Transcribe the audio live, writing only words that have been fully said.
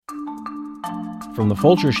From the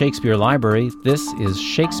Folger Shakespeare Library, this is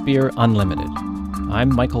Shakespeare Unlimited.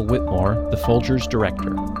 I'm Michael Whitmore, the Folger's director.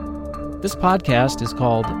 This podcast is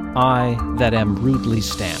called I That Am Rudely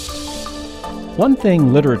Stamped. One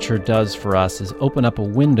thing literature does for us is open up a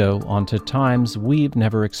window onto times we've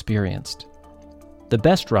never experienced. The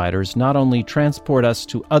best writers not only transport us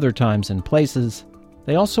to other times and places,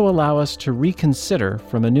 they also allow us to reconsider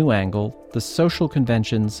from a new angle the social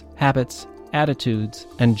conventions, habits, attitudes,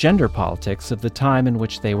 and gender politics of the time in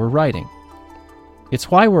which they were writing.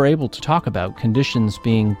 It's why we're able to talk about conditions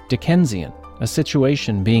being Dickensian, a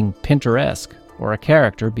situation being Pinteresque, or a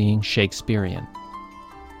character being Shakespearean.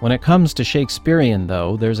 When it comes to Shakespearean,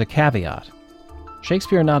 though, there's a caveat.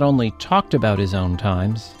 Shakespeare not only talked about his own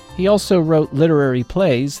times, he also wrote literary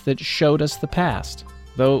plays that showed us the past,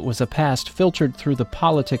 though it was a past filtered through the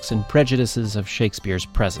politics and prejudices of Shakespeare's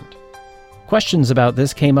present. Questions about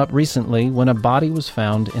this came up recently when a body was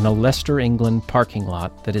found in a Leicester, England parking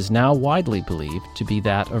lot that is now widely believed to be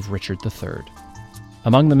that of Richard III.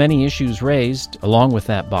 Among the many issues raised, along with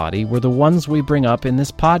that body, were the ones we bring up in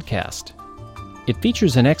this podcast. It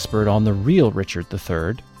features an expert on the real Richard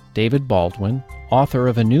III, David Baldwin, author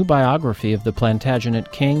of a new biography of the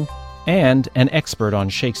Plantagenet king, and an expert on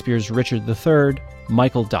Shakespeare's Richard III,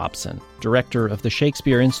 Michael Dobson, director of the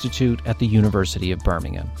Shakespeare Institute at the University of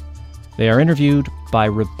Birmingham. They are interviewed by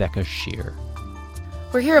Rebecca Shear.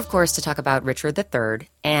 We're here, of course, to talk about Richard III,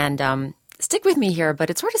 and stick with me here, but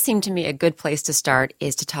it sort of seemed to me a good place to start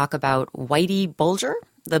is to talk about Whitey Bulger,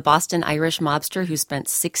 the Boston Irish mobster who spent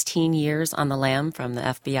 16 years on the lam from the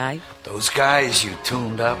FBI. Those guys you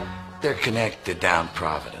tuned up, they're connected down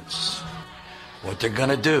Providence. What they're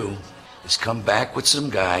gonna do is come back with some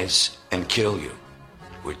guys and kill you.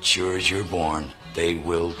 Which sure as you're born, they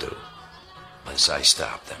will do. Unless I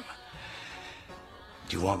stop them.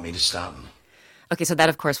 Do you want me to stop them? Okay, so that,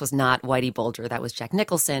 of course, was not Whitey Bulger. That was Jack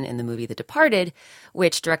Nicholson in the movie The Departed,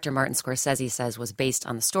 which director Martin Scorsese says was based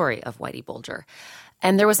on the story of Whitey Bulger.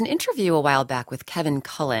 And there was an interview a while back with Kevin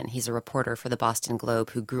Cullen. He's a reporter for the Boston Globe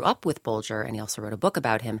who grew up with Bulger, and he also wrote a book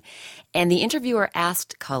about him. And the interviewer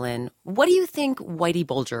asked Cullen, what do you think Whitey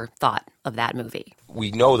Bulger thought of that movie?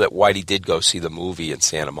 We know that Whitey did go see the movie in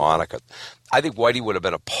Santa Monica. I think Whitey would have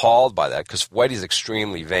been appalled by that because Whitey's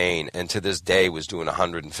extremely vain and to this day was doing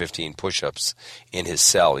 115 push-ups in his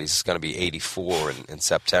cell. He's going to be 84 in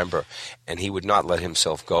September, and he would not let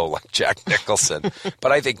himself go like Jack Nicholson.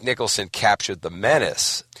 But I think Nicholson captured the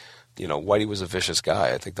menace. You know, Whitey was a vicious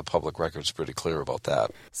guy. I think the public record's pretty clear about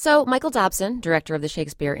that. So Michael Dobson, director of the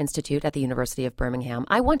Shakespeare Institute at the University of Birmingham,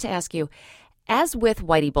 I want to ask you, as with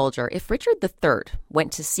Whitey Bulger, if Richard III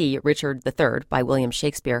went to see Richard III by William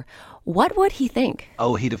Shakespeare, what would he think?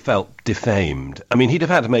 Oh, he'd have felt defamed. I mean, he'd have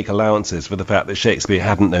had to make allowances for the fact that Shakespeare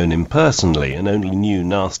hadn't known him personally and only knew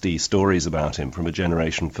nasty stories about him from a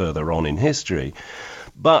generation further on in history.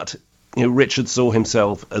 But, you know, Richard saw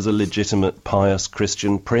himself as a legitimate, pious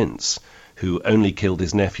Christian prince who only killed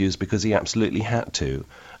his nephews because he absolutely had to.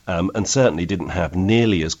 And certainly didn't have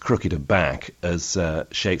nearly as crooked a back as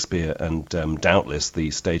Shakespeare and doubtless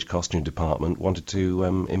the stage costume department wanted to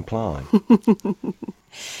imply.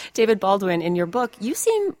 David Baldwin, in your book, you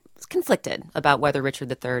seem conflicted about whether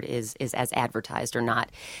Richard III is as advertised or not.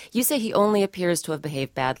 You say he only appears to have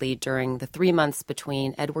behaved badly during the 3 months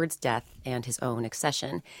between Edward's death and his own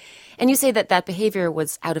accession. And you say that that behavior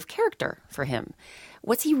was out of character for him.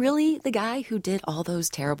 Was he really the guy who did all those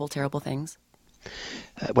terrible, terrible things?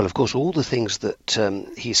 Well, of course, all the things that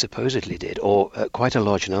he supposedly did, or quite a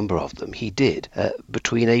large number of them, he did.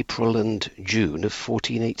 Between April and June of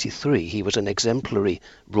 1483, he was an exemplary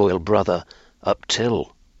royal brother up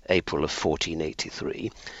till April of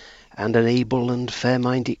 1483, and an able and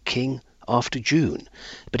fair-minded king after June.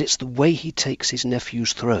 But it's the way he takes his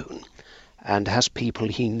nephew's throne and has people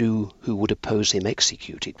he knew who would oppose him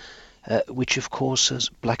executed, which, of course, has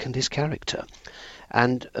blackened his character.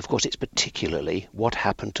 And, of course, it's particularly what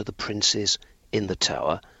happened to the princes in the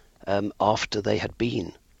Tower after they had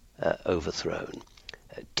been overthrown.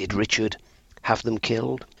 Did Richard have them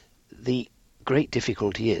killed? The great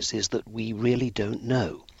difficulty is that we really don't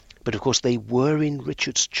know. But, of course, they were in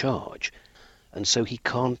Richard's charge, and so he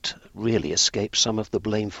can't really escape some of the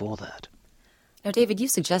blame for that. Now, David, you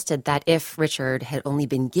suggested that if Richard had only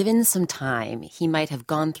been given some time, he might have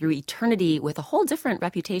gone through eternity with a whole different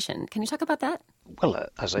reputation. Can you talk about that? Well,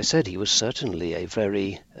 as I said, he was certainly a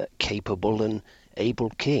very capable and able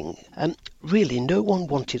king. Really, no one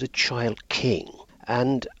wanted a child king.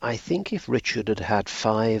 And I think if Richard had had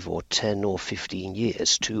 5 or 10 or 15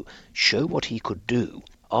 years to show what he could do,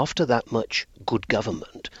 after that much good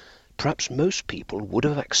government, perhaps most people would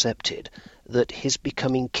have accepted that his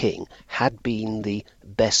becoming king had been the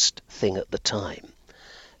best thing at the time.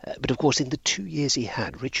 But of course, in the 2 years he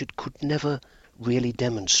had, Richard could never really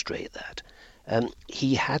demonstrate that.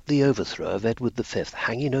 He had the overthrow of Edward V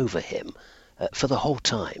hanging over him for the whole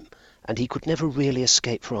time, and he could never really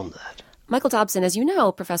escape from that. Michael Dobson, as you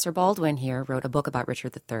know, Professor Baldwin here wrote a book about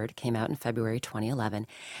Richard III, came out in February 2011.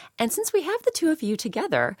 And since we have the two of you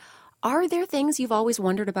together, are there things you've always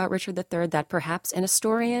wondered about Richard III that perhaps an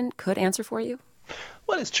historian could answer for you?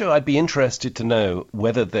 Well, it's true. I'd be interested to know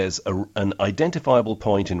whether there's an identifiable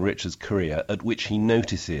point in Richard's career at which he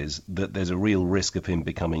notices that there's a real risk of him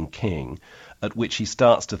becoming king, at which he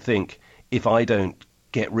starts to think, if I don't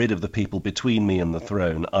get rid of the people between me and the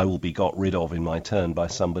throne, I will be got rid of in my turn by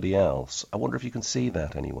somebody else. I wonder if you can see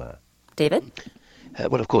that anywhere. David?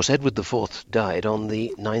 Well, of course, Edward IV died on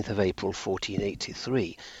the 9th of April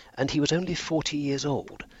 1483, and he was only 40 years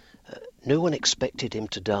old. No one expected him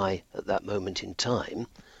to die at that moment in time,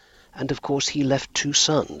 and of course he left two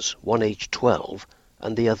sons, one aged 12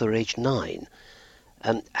 and the other aged 9.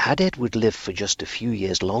 Had Edward lived for just a few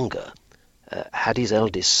years longer, had his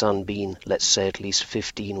eldest son been, let's say, at least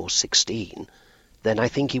 15 or 16, then I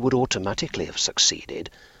think he would automatically have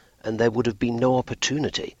succeeded, and there would have been no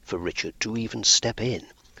opportunity for Richard to even step in.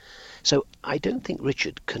 So I don't think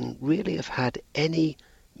Richard can really have had any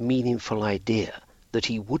meaningful idea that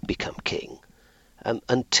he would become king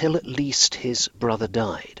until at least his brother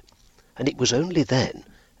died. And it was only then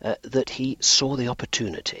that he saw the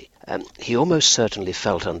opportunity. He almost certainly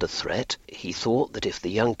felt under threat. He thought that if the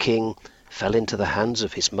young king fell into the hands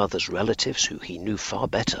of his mother's relatives, who he knew far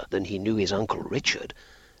better than he knew his uncle Richard,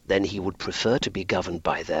 then he would prefer to be governed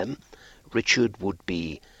by them. Richard would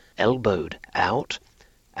be elbowed out,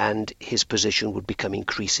 and his position would become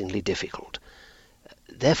increasingly difficult.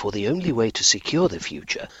 Therefore, the only way to secure the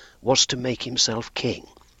future was to make himself king.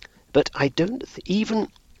 But I don't even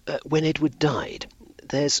when Edward died,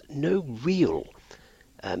 there's no real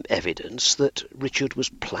evidence that Richard was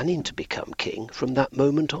planning to become king from that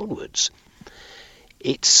moment onwards.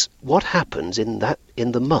 It's what happens in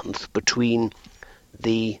the month between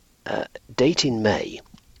the date in May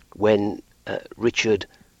when Richard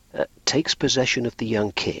takes possession of the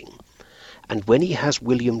young king, and when he has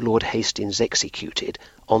William Lord Hastings executed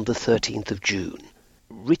on the 13th of June.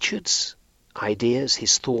 Richard's ideas,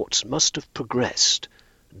 his thoughts must have progressed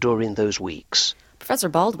during those weeks. Professor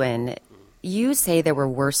Baldwin, you say there were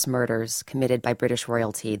worse murders committed by British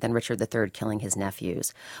royalty than Richard III killing his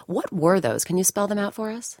nephews. What were those? Can you spell them out for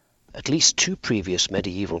us? At least two previous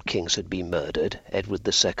medieval kings had been murdered, Edward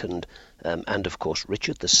II and, of course,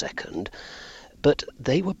 Richard II. But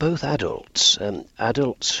they were both adults,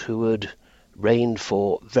 adults who had reigned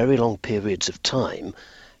for very long periods of time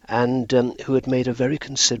and who had made a very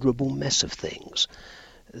considerable mess of things.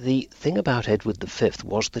 The thing about Edward V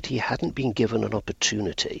was that he hadn't been given an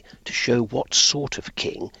opportunity to show what sort of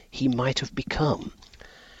king he might have become.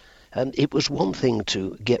 It was one thing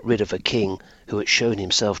to get rid of a king who had shown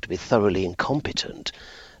himself to be thoroughly incompetent,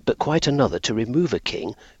 but quite another to remove a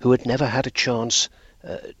king who had never had a chance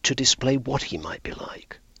to display what he might be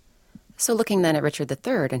like. So looking then at Richard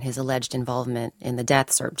III and his alleged involvement in the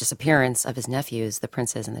deaths or disappearance of his nephews, the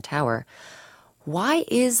princes in the Tower, why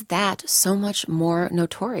is that so much more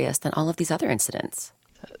notorious than all of these other incidents?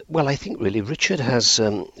 Well, I think really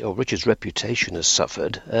Richard's reputation has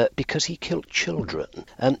suffered because he killed children.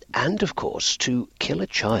 And, of course, to kill a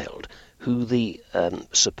child who the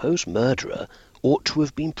supposed murderer ought to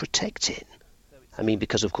have been protecting. I mean,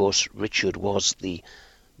 because, of course, Richard was the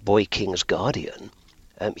boy king's guardian.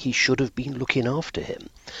 He should have been looking after him.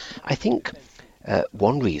 I think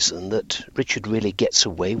one reason that Richard really gets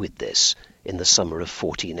away with this in the summer of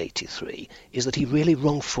 1483 is that he really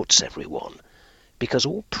wrong-foots everyone, because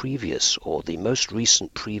all previous, or the most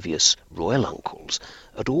recent previous royal uncles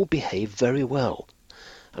had all behaved very well.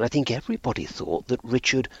 And I think everybody thought that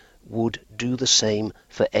Richard would do the same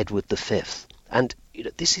for Edward V. And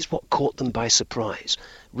this is what caught them by surprise.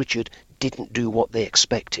 Richard didn't do what they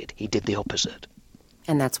expected. He did the opposite.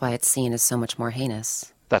 And that's why it's seen as so much more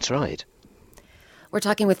heinous. That's right. We're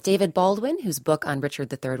talking with David Baldwin, whose book on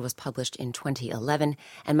Richard III was published in 2011,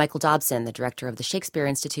 and Michael Dobson, the director of the Shakespeare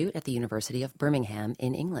Institute at the University of Birmingham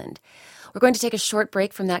in England. We're going to take a short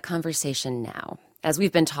break from that conversation now. As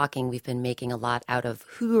we've been talking, we've been making a lot out of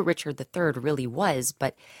who Richard III really was,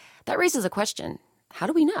 but that raises a question. How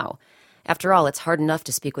do we know? After all, it's hard enough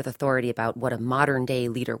to speak with authority about what a modern-day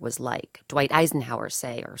leader was like, Dwight Eisenhower,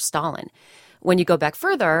 say, or Stalin. When you go back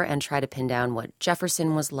further and try to pin down what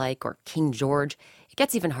Jefferson was like or King George, it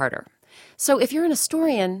gets even harder. So if you're an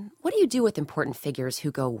historian, what do you do with important figures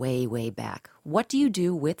who go way, way back? What do you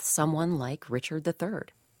do with someone like Richard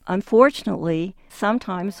III? Unfortunately,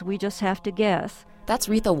 sometimes we just have to guess. That's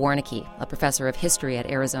Retha Warnicki, a professor of history at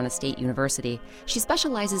Arizona State University. She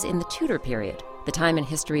specializes in the Tudor period, the time in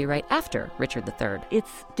history right after Richard III.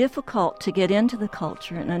 It's difficult to get into the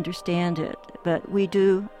culture and understand it, but we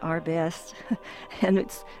do our best, and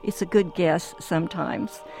it's a good guess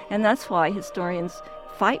sometimes. And that's why historians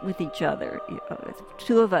fight with each other.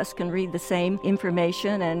 Two of us can read the same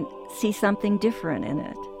information and see something different in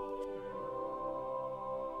it.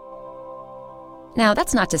 Now,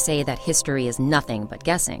 that's not to say that history is nothing but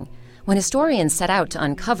guessing. When historians set out to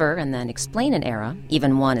uncover and then explain an era,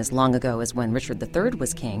 even one as long ago as when Richard III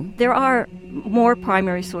was king, there are more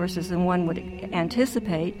primary sources than one would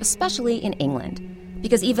anticipate. Especially in England.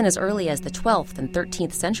 Because even as early as the 12th and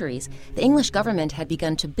 13th centuries, the English government had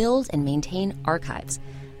begun to build and maintain archives.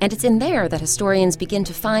 And it's in there that historians begin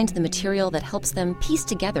to find the material that helps them piece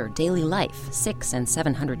together daily life 600 and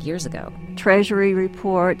 700 years ago. Treasury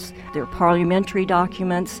reports, their parliamentary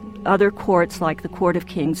documents, other courts like the Court of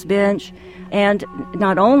King's Bench, and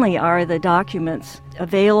not only are the documents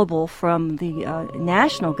available from the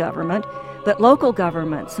national government, but local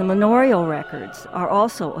governments and manorial records are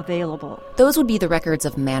also available. Those would be the records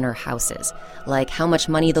of manor houses, like how much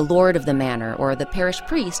money the lord of the manor or the parish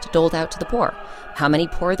priest doled out to the poor, how many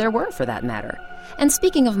poor there were for that matter. And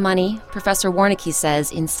speaking of money, Professor Warnicki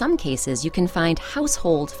says in some cases you can find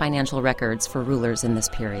household financial records for rulers in this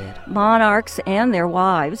period. Monarchs and their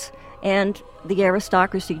wives and the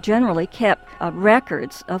aristocracy generally kept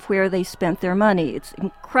records of where they spent their money. It's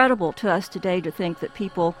incredible to us today to think that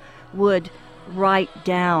people would write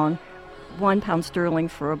down £1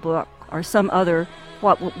 for a book or some other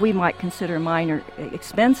what we might consider minor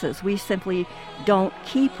expenses. We simply don't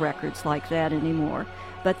keep records like that anymore,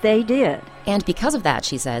 but they did. And because of that,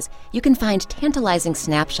 she says, you can find tantalizing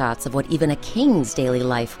snapshots of what even a king's daily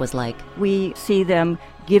life was like. We see them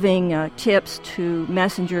giving tips to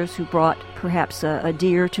messengers who brought perhaps a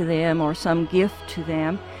deer to them or some gift to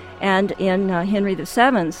them. And in Henry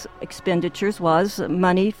VII's expenditures was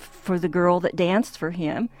money for the girl that danced for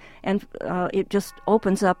him. And it just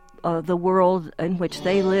opens up the world in which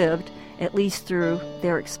they lived, at least through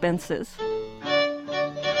their expenses.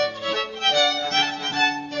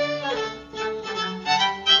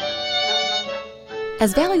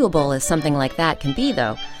 As valuable as something like that can be,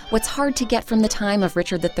 though, what's hard to get from the time of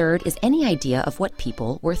Richard III is any idea of what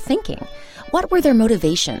people were thinking. What were their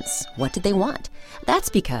motivations? What did they want? That's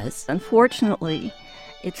because, unfortunately,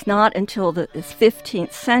 it's not until the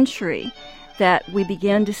 15th century that we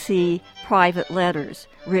begin to see private letters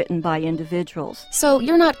written by individuals. So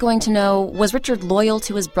you're not going to know, was Richard loyal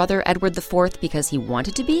to his brother Edward IV because he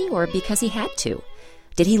wanted to be or because he had to?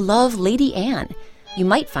 Did he love Lady Anne? You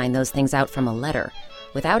might find those things out from a letter.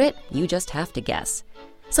 Without it, you just have to guess.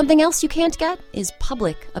 Something else you can't get is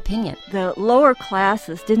public opinion. The lower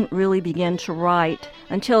classes didn't really begin to write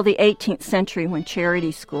until the 18th century when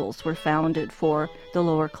charity schools were founded for the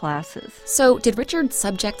lower classes. So did Richard's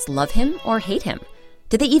subjects love him or hate him?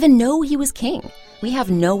 Did they even know he was king? We have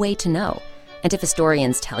no way to know. And if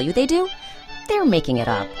historians tell you they do, they're making it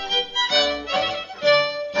up.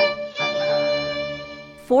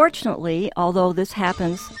 Fortunately, although this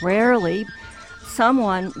happens rarely,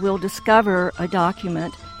 someone will discover a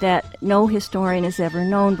document that no historian has ever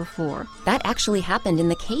known before. That actually happened in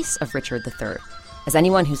the case of Richard III. As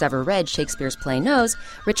anyone who's ever read Shakespeare's play knows,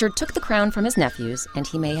 Richard took the crown from his nephews, and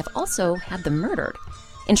he may have also had them murdered.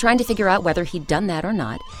 In trying to figure out whether he'd done that or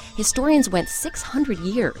not, historians went 600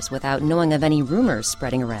 years without knowing of any rumors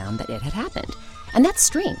spreading around that it had happened. And that's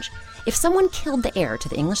strange. If someone killed the heir to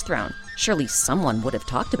the English throne, surely someone would have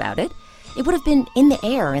talked about it. It would have been in the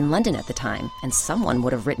air in London at the time, and someone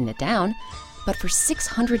would have written it down. But for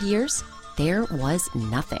 600 years, there was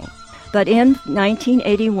nothing. But in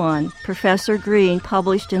 1981, Professor Green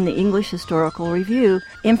published in the English Historical Review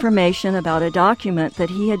information about a document that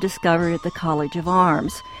he had discovered at the College of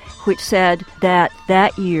Arms, which said that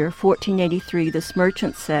year, 1483, this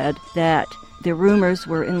merchant said that the rumors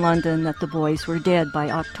were in London that the boys were dead by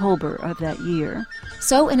October of that year.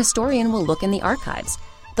 So an historian will look in the archives.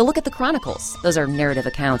 They'll look at the chronicles. Those are narrative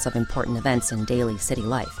accounts of important events in daily city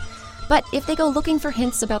life. But if they go looking for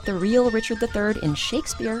hints about the real Richard III in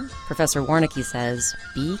Shakespeare, Professor Warnicki says,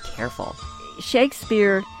 be careful.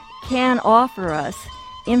 Shakespeare can offer us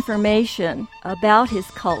information about his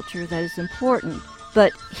culture that is important,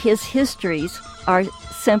 but his histories are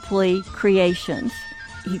simply creations.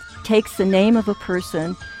 He takes the name of a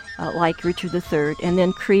person, like Richard III, and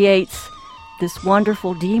then creates this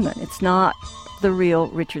wonderful demon. It's not the real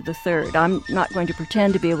Richard III. I'm not going to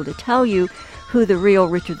pretend to be able to tell you who the real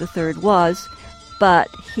Richard III was, but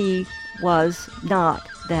he was not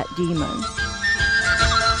that demon.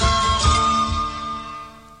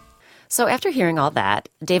 So after hearing all that,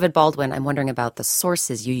 David Baldwin, I'm wondering about the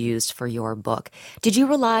sources you used for your book. Did you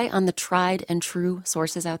rely on the tried and true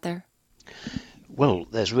sources out there? Well,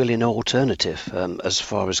 there's really no alternative as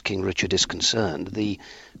far as King Richard is concerned. The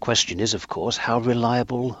question is, of course, how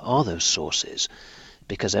reliable are those sources?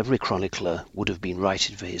 Because every chronicler would have been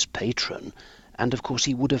writing for his patron, and of course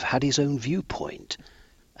he would have had his own viewpoint.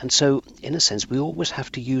 And so, in a sense, we always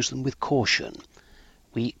have to use them with caution.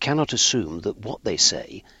 We cannot assume that what they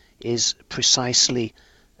say is precisely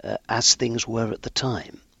as things were at the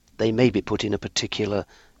time. They may be putting a particular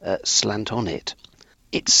slant on it.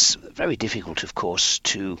 It's very difficult, of course,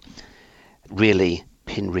 to really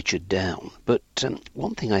pin Richard down. But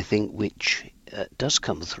one thing I think which does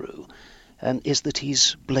come through is that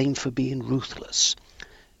he's blamed for being ruthless.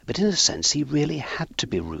 But in a sense, he really had to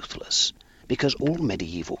be ruthless, because all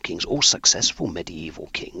medieval kings, all successful medieval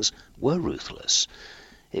kings, were ruthless.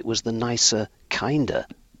 It was the nicer, kinder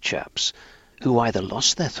chaps who either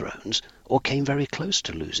lost their thrones or came very close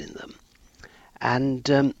to losing them.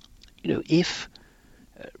 And, if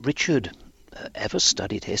Richard ever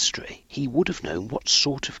studied history, he would have known what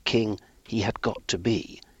sort of king he had got to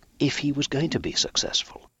be if he was going to be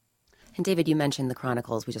successful. And David, you mentioned the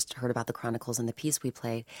Chronicles. We just heard about the Chronicles in the piece we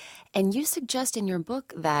played. And you suggest in your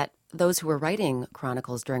book that those who were writing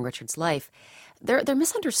Chronicles during Richard's life, they're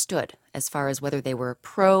misunderstood as far as whether they were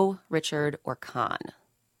pro-Richard or con.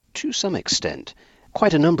 To some extent.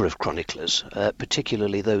 Quite a number of chroniclers,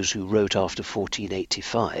 particularly those who wrote after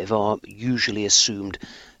 1485, are usually assumed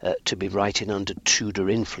to be writing under Tudor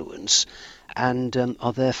influence and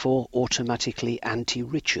are therefore automatically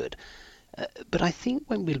anti-Richard. But I think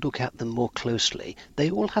when we look at them more closely, they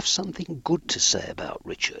all have something good to say about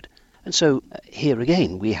Richard. And so here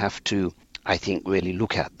again, we have to, I think, really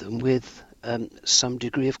look at them with some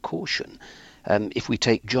degree of caution. If we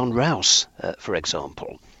take John Rouse, for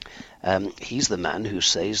example, he's the man who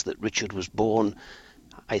says that Richard was born,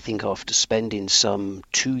 I think, after spending some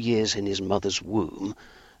 2 years in his mother's womb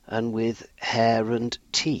and with hair and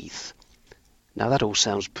teeth. Now that all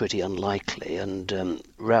sounds pretty unlikely, and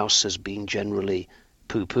Rouse has been generally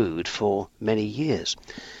pooh-poohed for many years.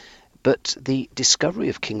 But the discovery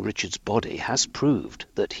of King Richard's body has proved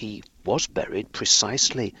that he was buried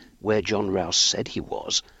precisely where John Rouse said he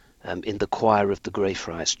was, in the choir of the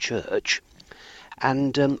Greyfriars Church,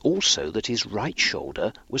 and also that his right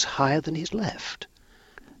shoulder was higher than his left.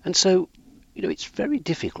 And so, it's very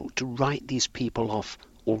difficult to write these people off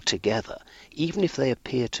altogether, even if they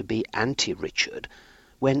appear to be anti-Richard,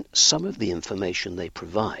 when some of the information they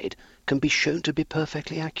provide can be shown to be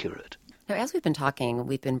perfectly accurate. Now, as we've been talking,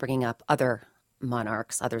 we've been bringing up other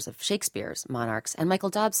monarchs, others of Shakespeare's monarchs. And Michael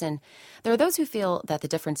Dobson, there are those who feel that the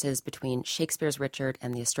differences between Shakespeare's Richard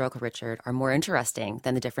and the historical Richard are more interesting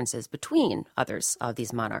than the differences between others of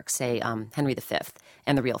these monarchs, say Henry V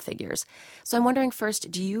and the real figures. So I'm wondering first,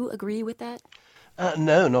 do you agree with that?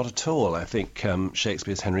 No, not at all. I think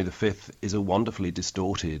Shakespeare's Henry V is a wonderfully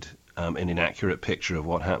distorted and inaccurate picture of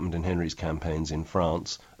what happened in Henry's campaigns in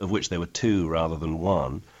France, of which there were 2 rather than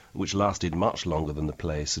 1, which lasted much longer than the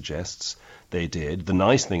play suggests they did. The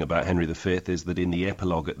nice thing about Henry V is that in the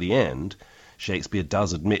epilogue at the end, Shakespeare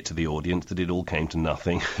does admit to the audience that it all came to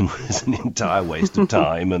nothing and was an entire waste of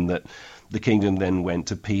time, and that the kingdom then went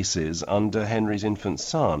to pieces under Henry's infant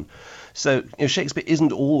son. So Shakespeare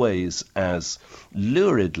isn't always as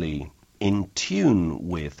luridly in tune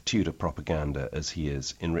with Tudor propaganda as he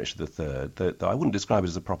is in Richard III, though I wouldn't describe it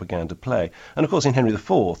as a propaganda play. And of course in Henry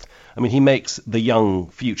IV, he makes the young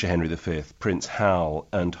future Henry V, Prince Hal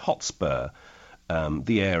and Hotspur,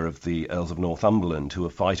 the heir of the Earls of Northumberland, who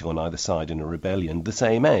are fighting on either side in a rebellion, the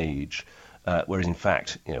same age. Whereas in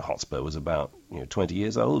fact, Hotspur was about 20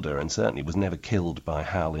 years older and certainly was never killed by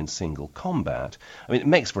Hal in single combat. It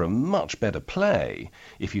makes for a much better play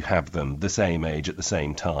if you have them the same age at the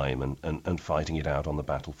same time and fighting it out on the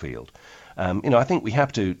battlefield. I think we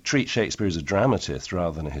have to treat Shakespeare as a dramatist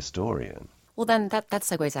rather than a historian. Well, then that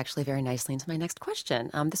segues actually very nicely into my next question.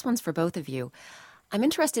 This one's for both of you. I'm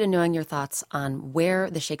interested in knowing your thoughts on where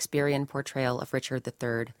the Shakespearean portrayal of Richard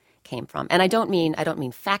III came from. And I don't mean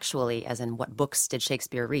factually, as in what books did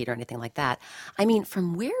Shakespeare read or anything like that. I mean,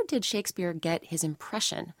 from where did Shakespeare get his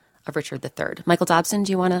impression of Richard III? Michael Dobson,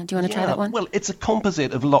 do you want to try that one? Well, it's a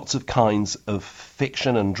composite of lots of kinds of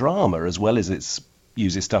fiction and drama, as well as it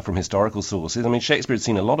uses stuff from historical sources. Shakespeare had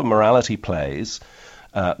seen a lot of morality plays,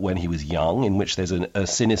 when he was young, in which there's a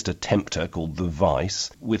sinister tempter called the Vice,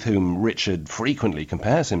 with whom Richard frequently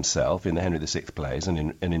compares himself in the Henry VI plays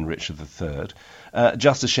and in Richard III.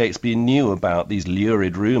 Just as Shakespeare knew about these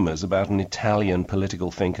lurid rumours about an Italian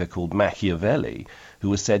political thinker called Machiavelli, who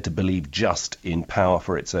was said to believe just in power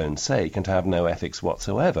for its own sake and to have no ethics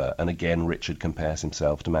whatsoever. And again, Richard compares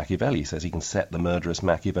himself to Machiavelli. He says he can set the murderous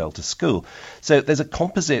Machiavel to school. So there's a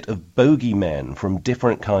composite of bogeymen from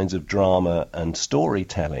different kinds of drama and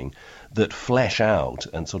storytelling that flesh out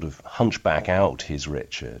and sort of hunchback out his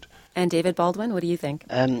Richard. And David Baldwin, what do you think?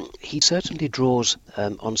 He certainly draws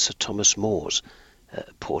on Sir Thomas More's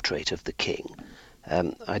portrait of the king.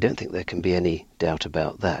 I don't think there can be any doubt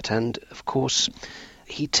about that. And, of course,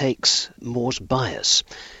 he takes More's bias.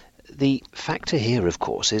 The factor here, of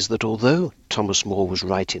course, is that although Thomas More was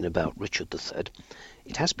writing about Richard III,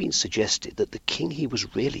 it has been suggested that the king he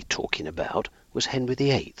was really talking about was Henry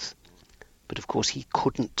VIII. But, of course, he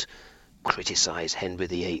couldn't criticise Henry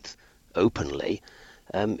VIII openly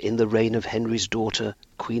in the reign of Henry's daughter,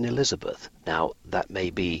 Queen Elizabeth. Now, that may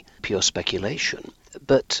be pure speculation,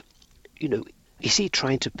 but, is he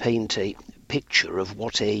trying to paint a picture of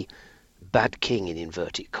what a bad king, in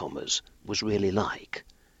inverted commas, was really like,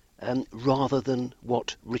 rather than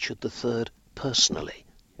what Richard III personally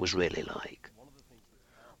was really like?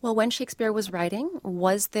 Well, when Shakespeare was writing,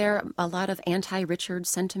 was there a lot of anti-Richard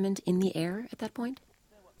sentiment in the air at that point?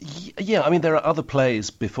 Yeah, I mean, there are other plays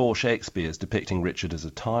before Shakespeare's depicting Richard as a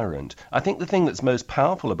tyrant. I think the thing that's most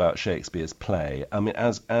powerful about Shakespeare's play, I mean,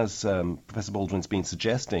 as Professor Baldwin's been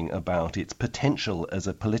suggesting about its potential as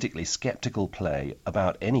a politically sceptical play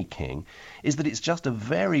about any king, is that it's just a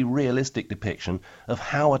very realistic depiction of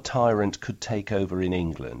how a tyrant could take over in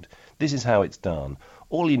England. This is how it's done.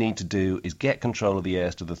 All you need to do is get control of the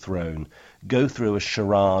heirs to the throne, go through a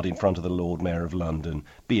charade in front of the Lord Mayor of London,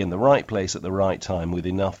 be in the right place at the right time with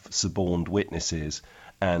enough suborned witnesses,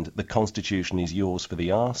 and the Constitution is yours for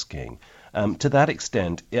the asking. To that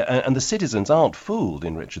extent, and the citizens aren't fooled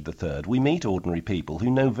in Richard III. We meet ordinary people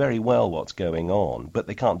who know very well what's going on, but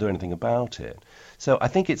they can't do anything about it. So I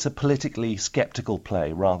think it's a politically sceptical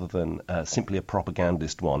play rather than simply a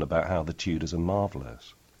propagandist one about how the Tudors are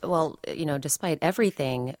marvellous. Well, despite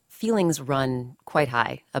everything, feelings run quite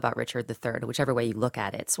high about Richard III, whichever way you look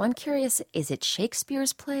at it. So I'm curious, is it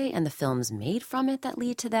Shakespeare's play and the films made from it that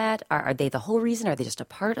lead to that? Are they the whole reason? Are they just a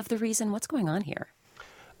part of the reason? What's going on here?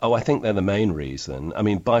 Oh, I think they're the main reason. I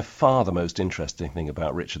mean, by far the most interesting thing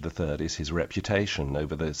about Richard III is his reputation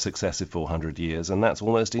over the successive 400 years, and that's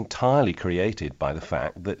almost entirely created by the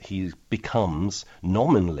fact that he becomes,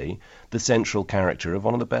 nominally, the central character of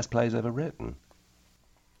one of the best plays ever written.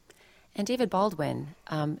 And David Baldwin,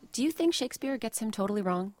 do you think Shakespeare gets him totally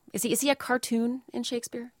wrong? Is he a cartoon in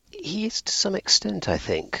Shakespeare? He is to some extent, I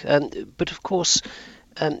think. But of course,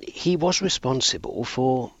 he was responsible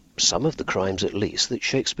for some of the crimes, at least, that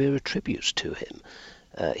Shakespeare attributes to him.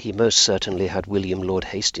 He most certainly had William Lord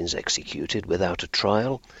Hastings executed without a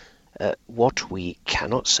trial. What we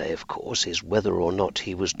cannot say, of course, is whether or not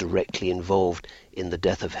he was directly involved in the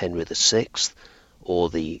death of Henry VI,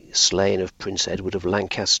 or the slaying of Prince Edward of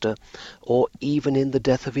Lancaster, or even in the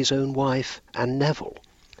death of his own wife, Anne Neville.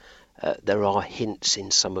 There are hints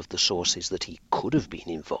in some of the sources that he could have been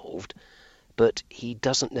involved, but he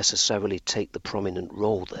doesn't necessarily take the prominent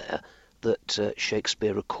role there that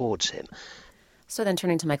Shakespeare accords him. So then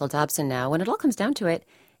turning to Michael Dobson now, when it all comes down to it,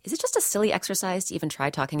 is it just a silly exercise to even try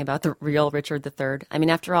talking about the real Richard III? I mean,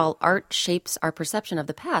 after all, art shapes our perception of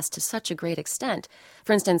the past to such a great extent.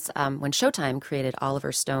 For instance, when Showtime created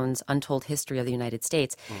Oliver Stone's Untold History of the United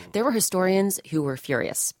States, there were historians who were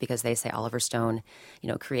furious because they say Oliver Stone,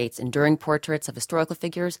 creates enduring portraits of historical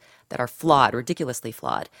figures that are flawed, ridiculously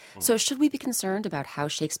flawed. So should we be concerned about how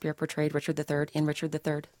Shakespeare portrayed Richard III in Richard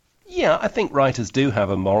III? Yeah, I think writers do have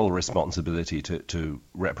a moral responsibility to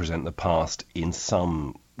represent the past in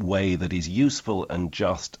some way that is useful and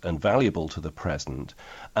just and valuable to the present.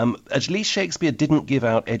 At least Shakespeare didn't give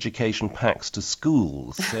out education packs to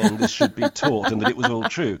schools saying this should be taught and that it was all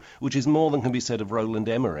true, which is more than can be said of Roland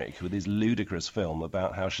Emmerich with his ludicrous film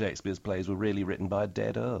about how Shakespeare's plays were really written by a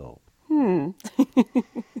dead earl.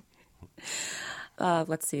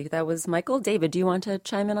 Let's see, that was Michael. David, do you want to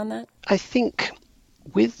chime in on that? I think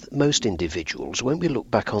with most individuals, when we look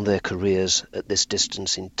back on their careers at this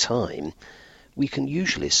distance in time, we can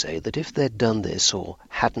usually say that if they'd done this or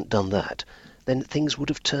hadn't done that, then things would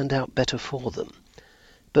have turned out better for them.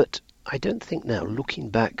 But I don't think now, looking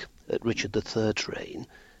back at Richard III's reign,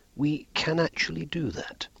 we can actually do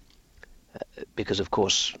that. Because, of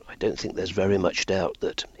course, I don't think there's very much doubt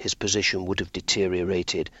that his position would have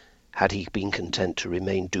deteriorated had he been content to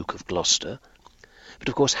remain Duke of Gloucester. But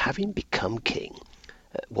of course, having become king,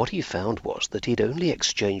 what he found was that he'd only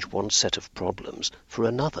exchanged one set of problems for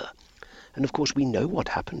another. And of course, we know what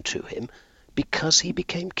happened to him because he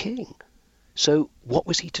became king. So what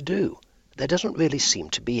was he to do? There doesn't really seem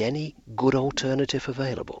to be any good alternative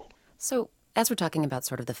available. So, as we're talking about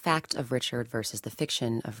sort of the fact of Richard versus the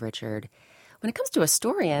fiction of Richard, when it comes to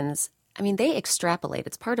historians, I mean, they extrapolate.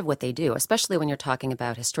 It's part of what they do, especially when you're talking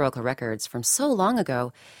about historical records from so long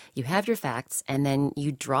ago. You have your facts, and then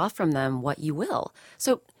you draw from them what you will.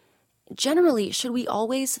 So, generally, should we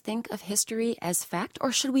always think of history as fact,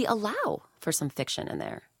 or should we allow for some fiction in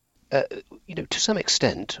there? To some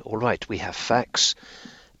extent, all right, we have facts,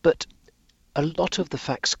 but a lot of the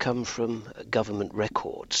facts come from government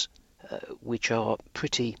records, which are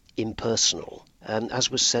pretty impersonal. As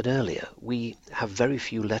was said earlier, we have very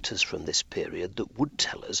few letters from this period that would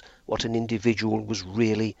tell us what an individual was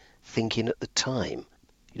really thinking at the time.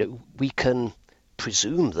 We can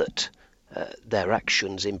presume that their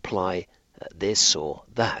actions imply this or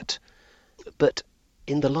that, but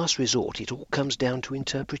in the last resort, it all comes down to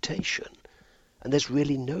interpretation, and there's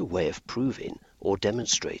really no way of proving or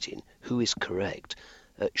demonstrating who is correct,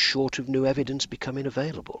 short of new evidence becoming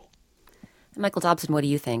available. Michael Dobson, what do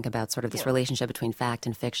you think about sort of this relationship between fact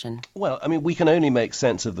and fiction? Well, I mean, we can only make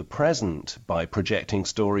sense of the present by projecting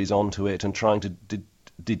stories onto it and trying to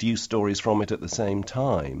deduce stories from it at the same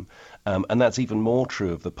time. And that's even more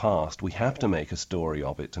true of the past. We have to make a story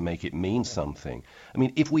of it to make it mean something. I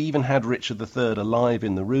mean, if we even had Richard III alive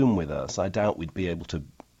in the room with us, I doubt we'd be able to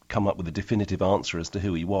come up with a definitive answer as to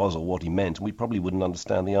who he was or what he meant. And we probably wouldn't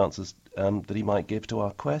understand the answers that he might give to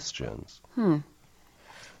our questions.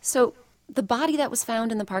 So the body that was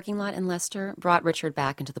found in the parking lot in Leicester brought Richard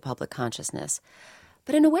back into the public consciousness.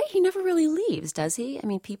 But in a way, he never really leaves, does he? I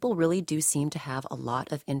mean, people really do seem to have a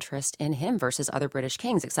lot of interest in him versus other British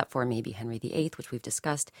kings, except for maybe Henry VIII, which we've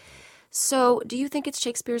discussed. So do you think it's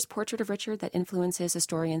Shakespeare's portrait of Richard that influences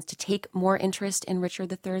historians to take more interest in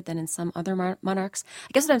Richard III than in some other monarchs?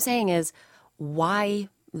 I guess what I'm saying is, why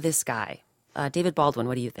this guy? David Baldwin,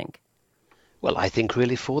 what do you think? Well, I think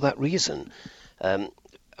really for that reason.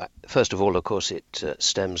 First of all, of course, it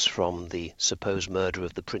stems from the supposed murder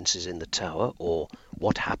of the princes in the Tower, or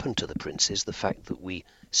what happened to the princes, the fact that we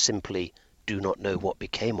simply do not know what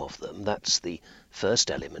became of them. That's the first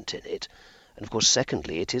element in it. And of course,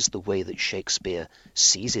 secondly, it is the way that Shakespeare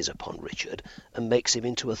seizes upon Richard and makes him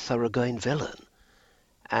into a thoroughgoing villain.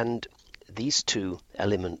 And these two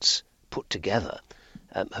elements put together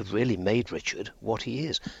have really made Richard what he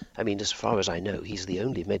is. I mean, as far as I know, he's the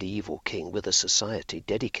only medieval king with a society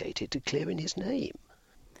dedicated to clearing his name.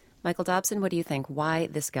 Michael Dobson, what do you think? Why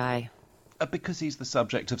this guy? Because he's the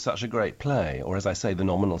subject of such a great play, or as I say, the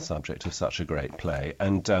nominal subject of such a great play.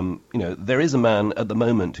 And, there is a man at the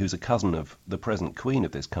moment who's a cousin of the present Queen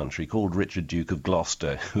of this country called Richard, Duke of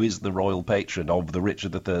Gloucester, who is the royal patron of the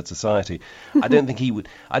Richard III Society. I don't think he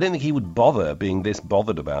would bother being this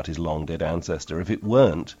bothered about his long-dead ancestor if it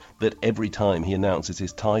weren't that every time he announces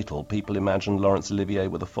his title, people imagine Laurence Olivier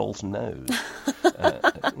with a false nose,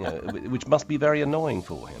 which must be very annoying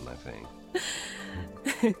for him, I think.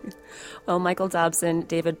 Well, Michael Dobson,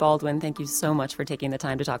 David Baldwin, thank you so much for taking the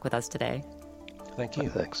time to talk with us today. Thank you.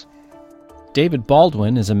 Thanks. David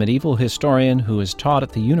Baldwin is a medieval historian who is taught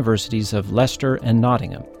at the universities of Leicester and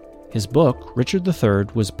Nottingham. His book, Richard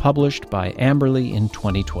III, was published by Amberley in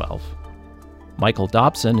 2012. Michael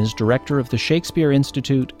Dobson is director of the Shakespeare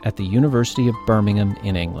Institute at the University of Birmingham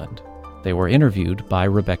in England. They were interviewed by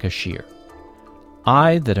Rebecca Shear.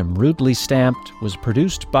 I That Am Rudely Stamped was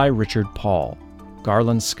produced by Richard Paul.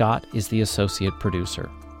 Garland Scott is the associate producer.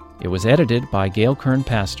 It was edited by Gail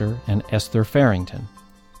Kern-Pastor and Esther Farrington.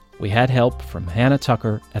 We had help from Hannah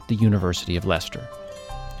Tucker at the University of Leicester.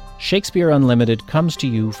 Shakespeare Unlimited comes to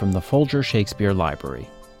you from the Folger Shakespeare Library.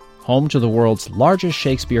 Home to the world's largest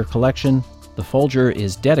Shakespeare collection, the Folger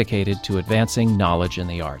is dedicated to advancing knowledge in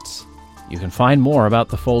the arts. You can find more about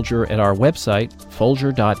the Folger at our website,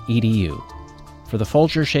 folger.edu. For the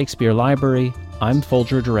Folger Shakespeare Library, I'm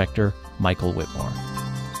Folger Director Michael Whitmore.